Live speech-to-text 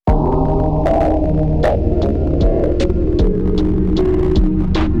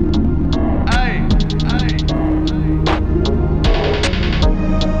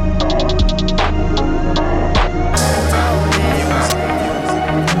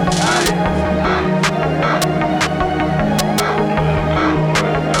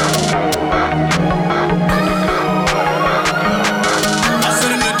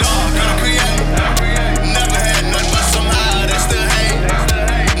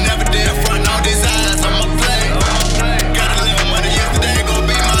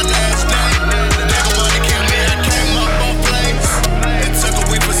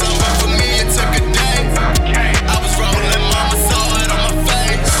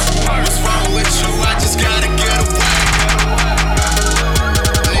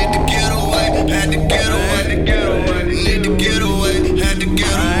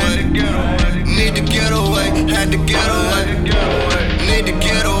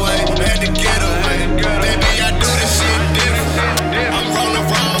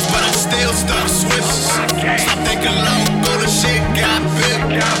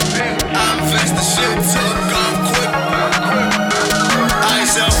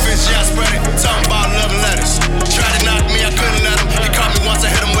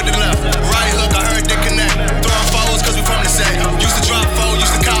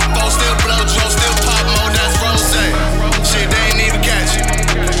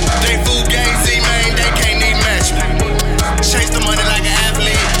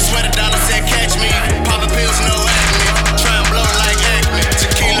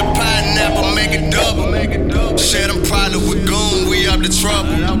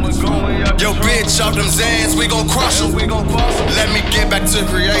Yo, bitch, off them Zans, we gon' crush 'em. Let me get back to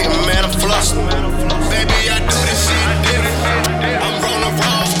creating, man, I'm flustered. Baby, I do this shit different. I'm rolling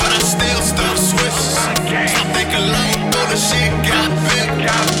raws, but I still stuff switches. Stop thinking low, though the shit got big.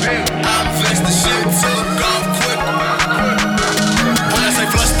 I invest the shit till it go quick. When I say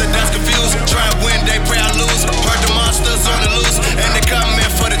flustered, that's confused. Try and win, they pray I lose. Heard the monsters on the loose, and they come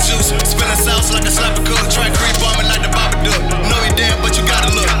in for the juice. Spinning sauce like a slapper cook. Try and creep on me like the Babadook. Know he dead, but you gotta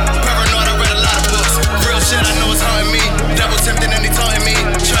look. Paranoid, I read a lot of books. Real shit, I know it's haunting me. Devil tempting and he taunting me.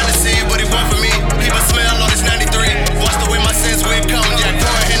 Trying to see what he want from me. People smell on this 93. Watch the way my sins will come. Yeah,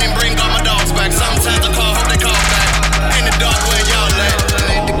 pouring hand and bring all my dogs back. Sometimes I call, hope they call back. In the dark where y'all at.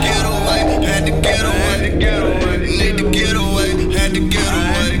 Need to get away, had to get away. Need to get away, had to get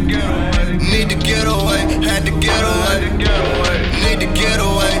away. Need to get away, had to get away. Need to get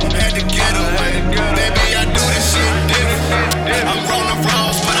away, had to get away. Baby, I do this shit different. I'm rolling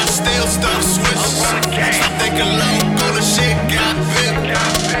raws, but I still stuff switches. Stop thinking low.